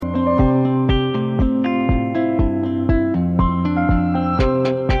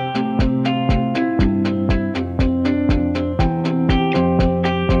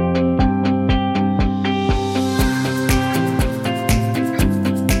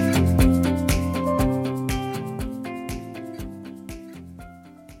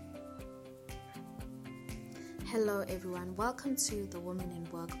welcome to the Women in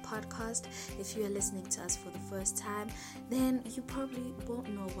Work podcast. If you are listening to us for the first time, then you probably won't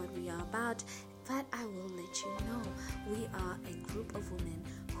know what we are about, but I will let you know. We are a group of women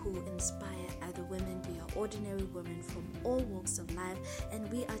who inspire other women. We are ordinary women from all walks of life, and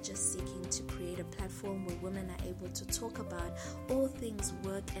we are just seeking to create a platform where women are able to talk about all things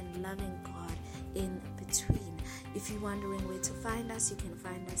work and loving God in between. If you're wondering where to find us, you can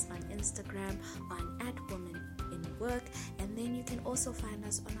find us on Instagram on @womeninwork, and then you can also find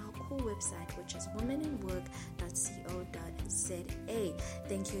us on our cool website, which is womeninwork.co.za.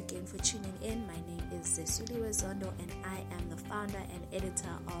 Thank you again for tuning in. My name is Zesuli Wezondo, and I am the founder and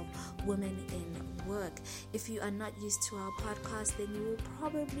editor of Women in Work. If you are not used to our podcast, then you will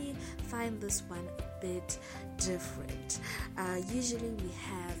probably find this one a bit different. Usually we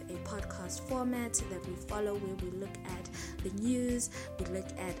have a podcast format that we follow, where we look at the news, we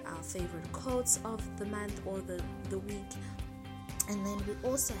look at our favorite quotes of the month or the week, and then we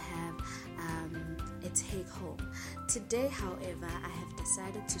also have a take home. Today, however, I have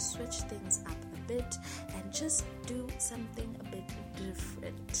decided to switch things up a bit and just do something a bit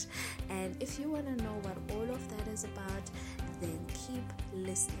different. And if you want to know what all of that is about, then keep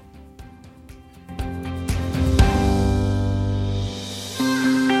listening.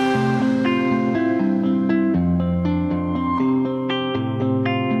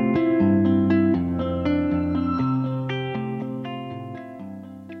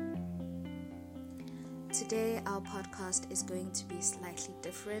 Today, our podcast is going to be slightly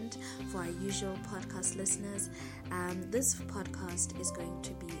different for our usual podcast listeners. This podcast is going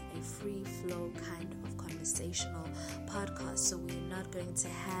to be a free flow kind of conversational podcast. So we're not going to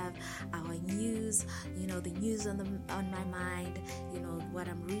have our news, the news on my mind, what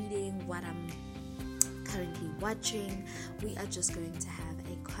I'm reading, what I'm currently watching. We are just going to have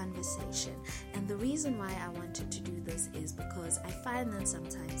a conversation. And the reason why I wanted to do this is because I find that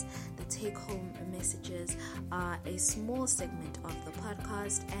sometimes the take home messages are a small segment of the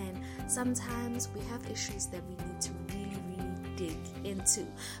podcast, and sometimes we have issues that we need to really dig into.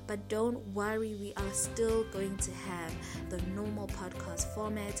 But don't worry, we are still going to have the normal podcast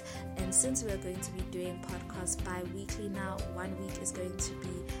format, and since we are going to be doing podcasts bi-weekly now, 1 week is going to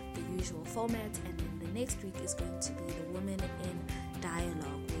be the usual format, and then the next week is going to be the Women in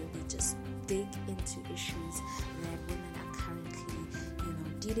Dialogue, where we just dig into issues that women are currently,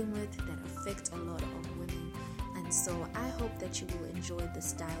 dealing with, that affect a lot of women. And so I hope that you will enjoy the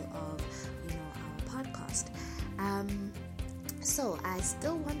style of, our podcast. So I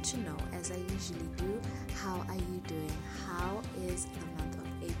still want to know, as I usually do, how are you doing? How is the month of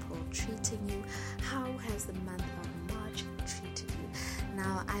April treating you? How has the month of March treated you?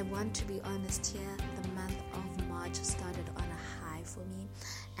 Now, I want to be honest here. The month of March started on a high for me,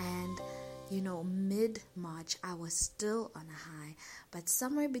 and mid-March I was still on a high, but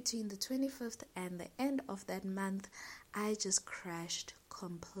somewhere between the 25th and the end of that month, I just crashed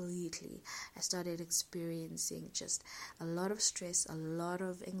completely. I started experiencing just a lot of stress, a lot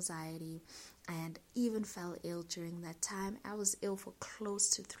of anxiety, and even fell ill during that time. I was ill for close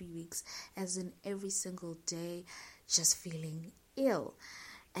to 3 weeks, as in every single day, just feeling ill.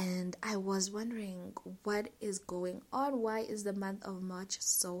 And I was wondering what is going on. Why is the month of March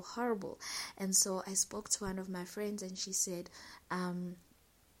so horrible? And so I spoke to one of my friends, and she said,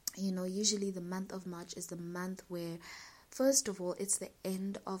 usually the month of March is the month where, first of all, it's the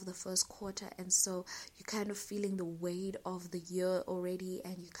end of the first quarter, and so you're kind of feeling the weight of the year already,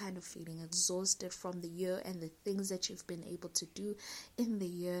 and you're kind of feeling exhausted from the year and the things that you've been able to do in the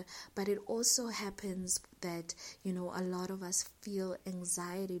year. But it also happens that, a lot of us feel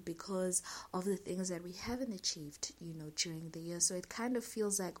anxiety because of the things that we haven't achieved, during the year. So it kind of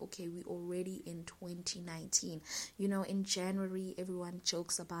feels like, okay, we're already in 2019. In January, everyone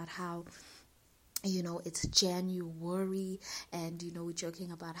jokes about how it's January, and we're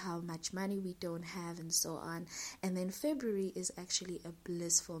joking about how much money we don't have and so on. And then February is actually a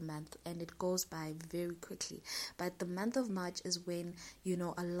blissful month, and it goes by very quickly. But the month of March is when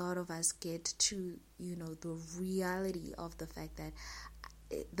a lot of us get to the reality of the fact that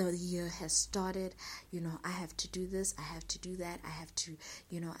the year has started. I have to do this, I have to do that, I have to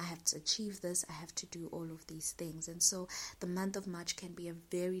achieve this, I have to do all of these things. And so the month of March can be a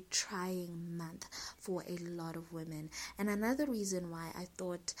very trying month for a lot of women. And another reason why I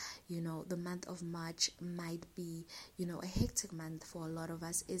thought the month of March might be a hectic month for a lot of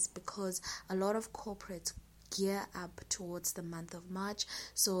us is because a lot of corporates gear up towards the month of March.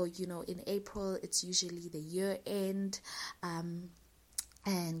 So in April, it's usually the year end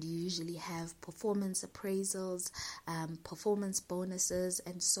and you usually have performance appraisals, performance bonuses,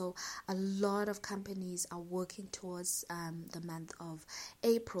 and so a lot of companies are working towards the month of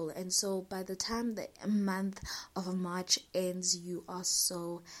April. And so by the time the month of March ends, you are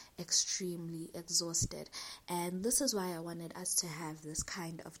so extremely exhausted. And this is why I wanted us to have this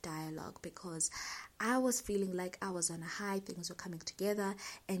kind of dialogue, because I was feeling like I was on a high, things were coming together,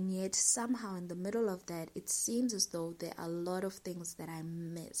 and yet somehow in the middle of that, it seems as though there are a lot of things that I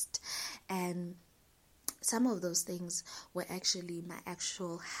missed. And some of those things were actually my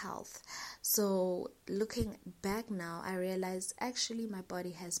actual health. So looking back now, I realized actually my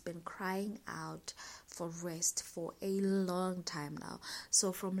body has been crying out for rest for a long time now.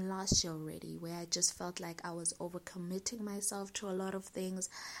 So from last year already, where I just felt like I was overcommitting myself to a lot of things,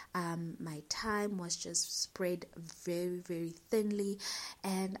 my time was just spread very, very thinly,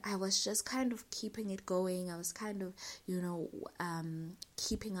 and I was just kind of keeping it going. I was kind of,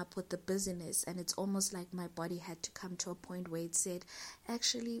 keeping up with the busyness, and it's almost like my body had to come to a point where it said,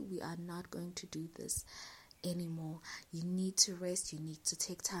 actually, we are not going to do this anymore. You need to rest, you need to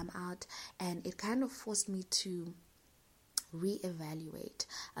take time out. And it kind of forced me to reevaluate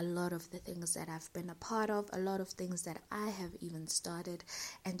a lot of the things that I've been a part of, a lot of things that I have even started,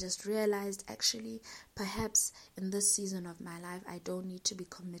 and just realized actually perhaps in this season of my life I don't need to be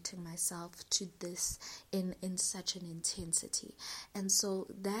committing myself to this in such an intensity. And so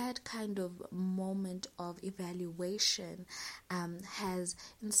that kind of moment of evaluation has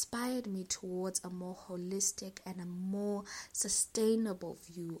inspired me towards a more holistic and a more sustainable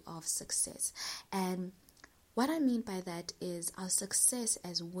view of success. And what I mean by that is our success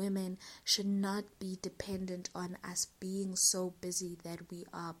as women should not be dependent on us being so busy that we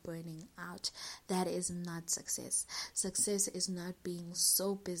are burning out. That is not success. Success is not being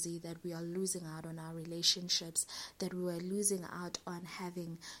so busy that we are losing out on our relationships, that we are losing out on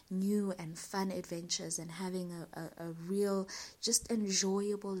having new and fun adventures and having a real, just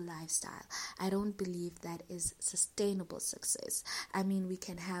enjoyable lifestyle. I don't believe that is sustainable success. I mean, we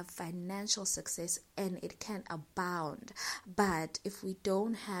can have financial success and it can abound, but if we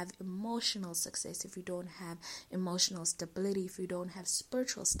don't have emotional success, if we don't have emotional stability, if we don't have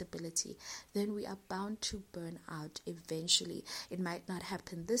spiritual stability, then we are bound to burn out eventually. It might not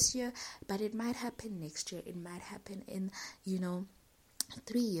happen this year, but it might happen next year. It might happen in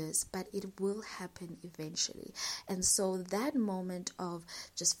 3 years, but it will happen eventually. And so that moment of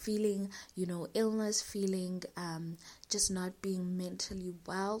just feeling, illness, feeling just not being mentally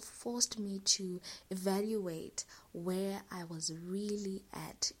well, forced me to evaluate where I was really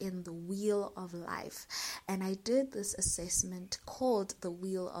at in the wheel of life. And I did this assessment called the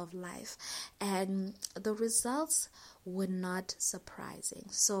Wheel of Life, and the results were not surprising.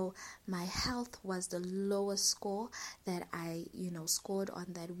 So my health was the lowest score that I scored on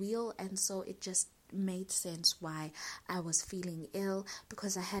that wheel, and so it just made sense why I was feeling ill,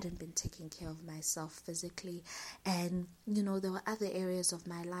 because I hadn't been taking care of myself physically. And there were other areas of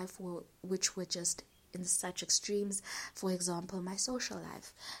my life which were just in such extremes. For example, my social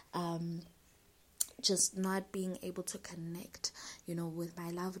life, just not being able to connect, with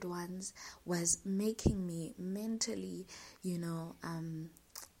my loved ones was making me mentally,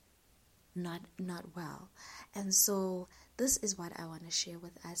 not well. And so this is what I want to share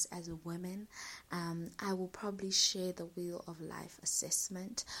with us as women. I will probably share the Wheel of Life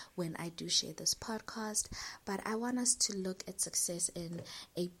assessment when I do share this podcast, but I want us to look at success in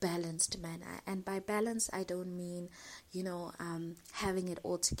a balanced manner. And by balance, I don't mean, having it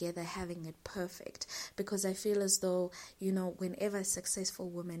all together, having it perfect, because I feel as though, whenever a successful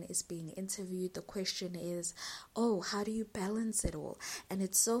woman is being interviewed, the question is, oh, how do you balance it all? And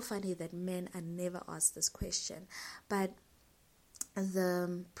it's so funny that men are never asked this question, but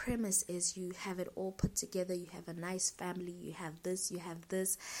the premise is you have it all put together, you have a nice family, you have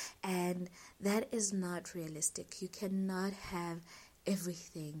this, and that is not realistic. You cannot have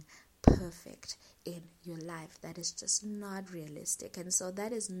everything perfect in your life. That is just not realistic. And so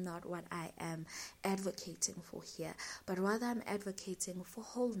that is not what I am advocating for here, but rather I'm advocating for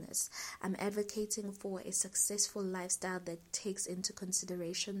wholeness. I'm advocating for a successful lifestyle that takes into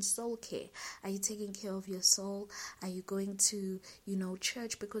consideration soul care. Are you taking care of your soul? Are you going to,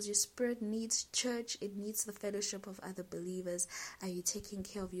 church because your spirit needs church? It needs the fellowship of other believers. Are you taking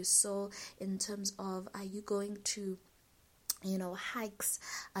care of your soul in terms of, are you going to hikes?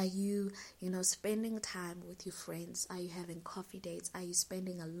 Are you, spending time with your friends? Are you having coffee dates? Are you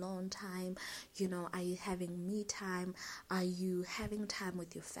spending alone time? Are you having me time? Are you having time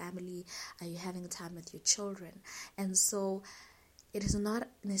with your family? Are you having time with your children? And so it is not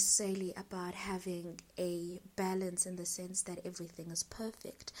necessarily about having a balance in the sense that everything is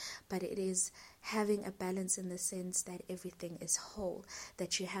perfect, but it is having a balance in the sense that everything is whole,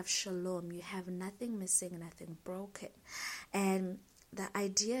 that you have shalom, you have nothing missing, nothing broken. And the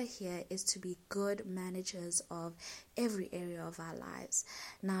idea here is to be good managers of every area of our lives.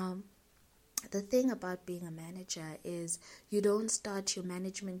 Now, the thing about being a manager is you don't start your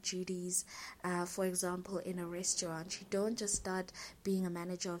management duties, for example, in a restaurant. You don't just start being a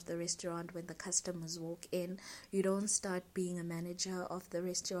manager of the restaurant when the customers walk in. You don't start being a manager of the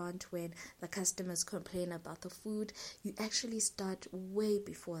restaurant when the customers complain about the food. You actually start way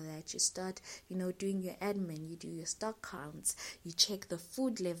before that. You start, doing your admin. You do your stock counts. You check the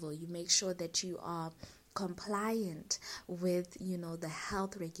food level. You make sure that you are compliant with the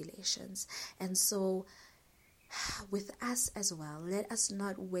health regulations. And so with us as well, let us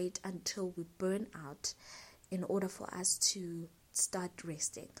not wait until we burn out in order for us to start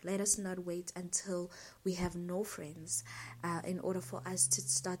resting. Let us not wait until we have no friends in order for us to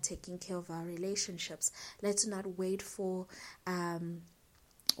start taking care of our relationships. Let's not wait for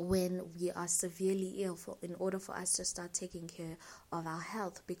when we are severely ill in order for us to start taking care of our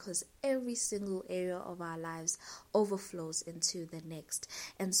health, because every single area of our lives overflows into the next.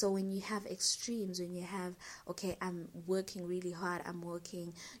 And so when you have extremes, when you have, okay, I'm working really hard, I'm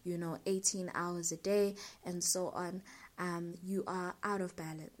working 18 hours a day and so on, you are out of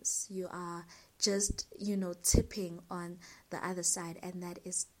balance. You are just tipping on the other side, and that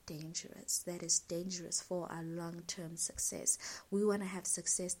is dangerous. That is dangerous for our long-term success. We want to have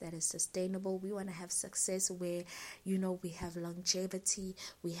success that is sustainable. We want to have success where we have longevity.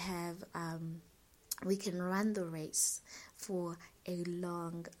 We have we can run the race for a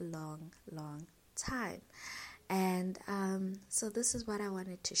long time. And so this is what I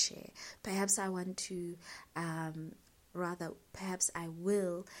wanted to share. Perhaps I want to perhaps I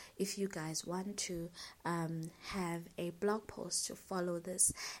will, if you guys want to, have a blog post to follow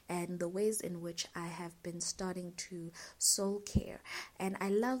this and the ways in which I have been starting to soul care. And I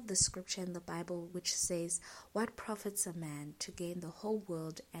love the scripture in the Bible which says, what profits a man to gain the whole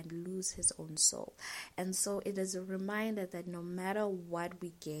world and lose his own soul? And so it is a reminder that no matter what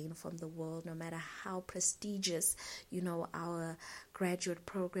we gain from the world, no matter how prestigious our graduate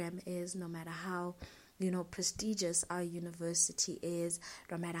program is, no matter how prestigious our university is,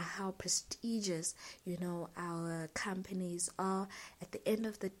 no matter how prestigious, our companies are, at the end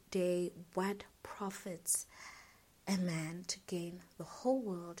of the day, what profits a man to gain the whole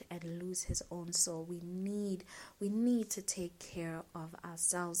world and lose his own soul? We need to take care of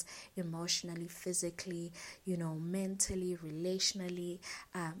ourselves emotionally, physically, mentally, relationally,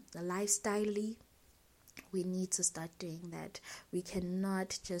 lifestylely. We need to start doing that. We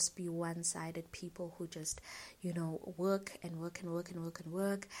cannot just be one-sided people who just, work and work and work and work and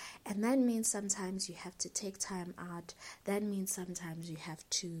work. And that means sometimes you have to take time out. That means sometimes you have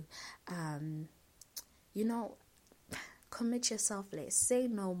to, commit yourself less. Say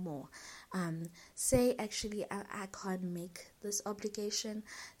no more. Say, actually, I can't make this obligation.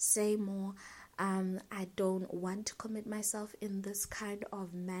 Say more. I don't want to commit myself in this kind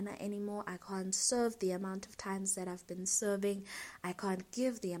of manner anymore. I can't serve the amount of times that I've been serving. I can't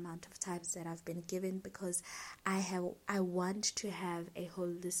give the amount of times that I've been given, because I want to have a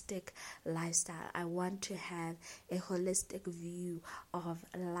holistic lifestyle. I want to have a holistic view of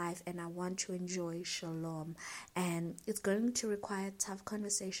life, and I want to enjoy shalom. And it's going to require tough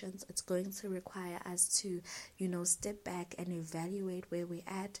conversations. It's going to require us to, step back and evaluate where we're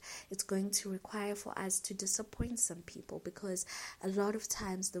at. It's going to require for us to disappoint some people, because a lot of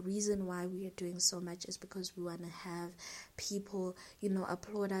times the reason why we are doing so much is because we want to have people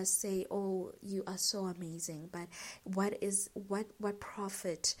applaud us, say, oh, you are so amazing. But what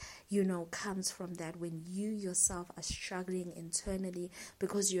profit comes from that when you yourself are struggling internally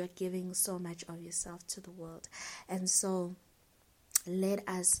because you are giving so much of yourself to the world? And so let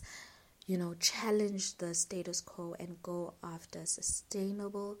us challenge the status quo and go after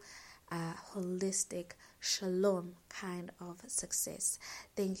sustainable, holistic, shalom kind of success.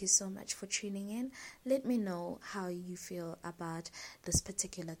 Thank you so much for tuning in. Let me know how you feel about this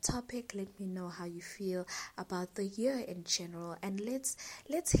particular topic. Let me know how you feel about the year in general, and let's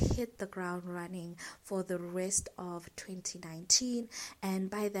hit the ground running for the rest of 2019. And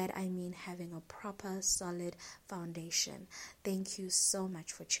by that I mean having a proper, solid foundation. Thank you so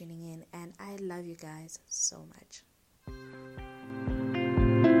much for tuning in, and I love you guys so much.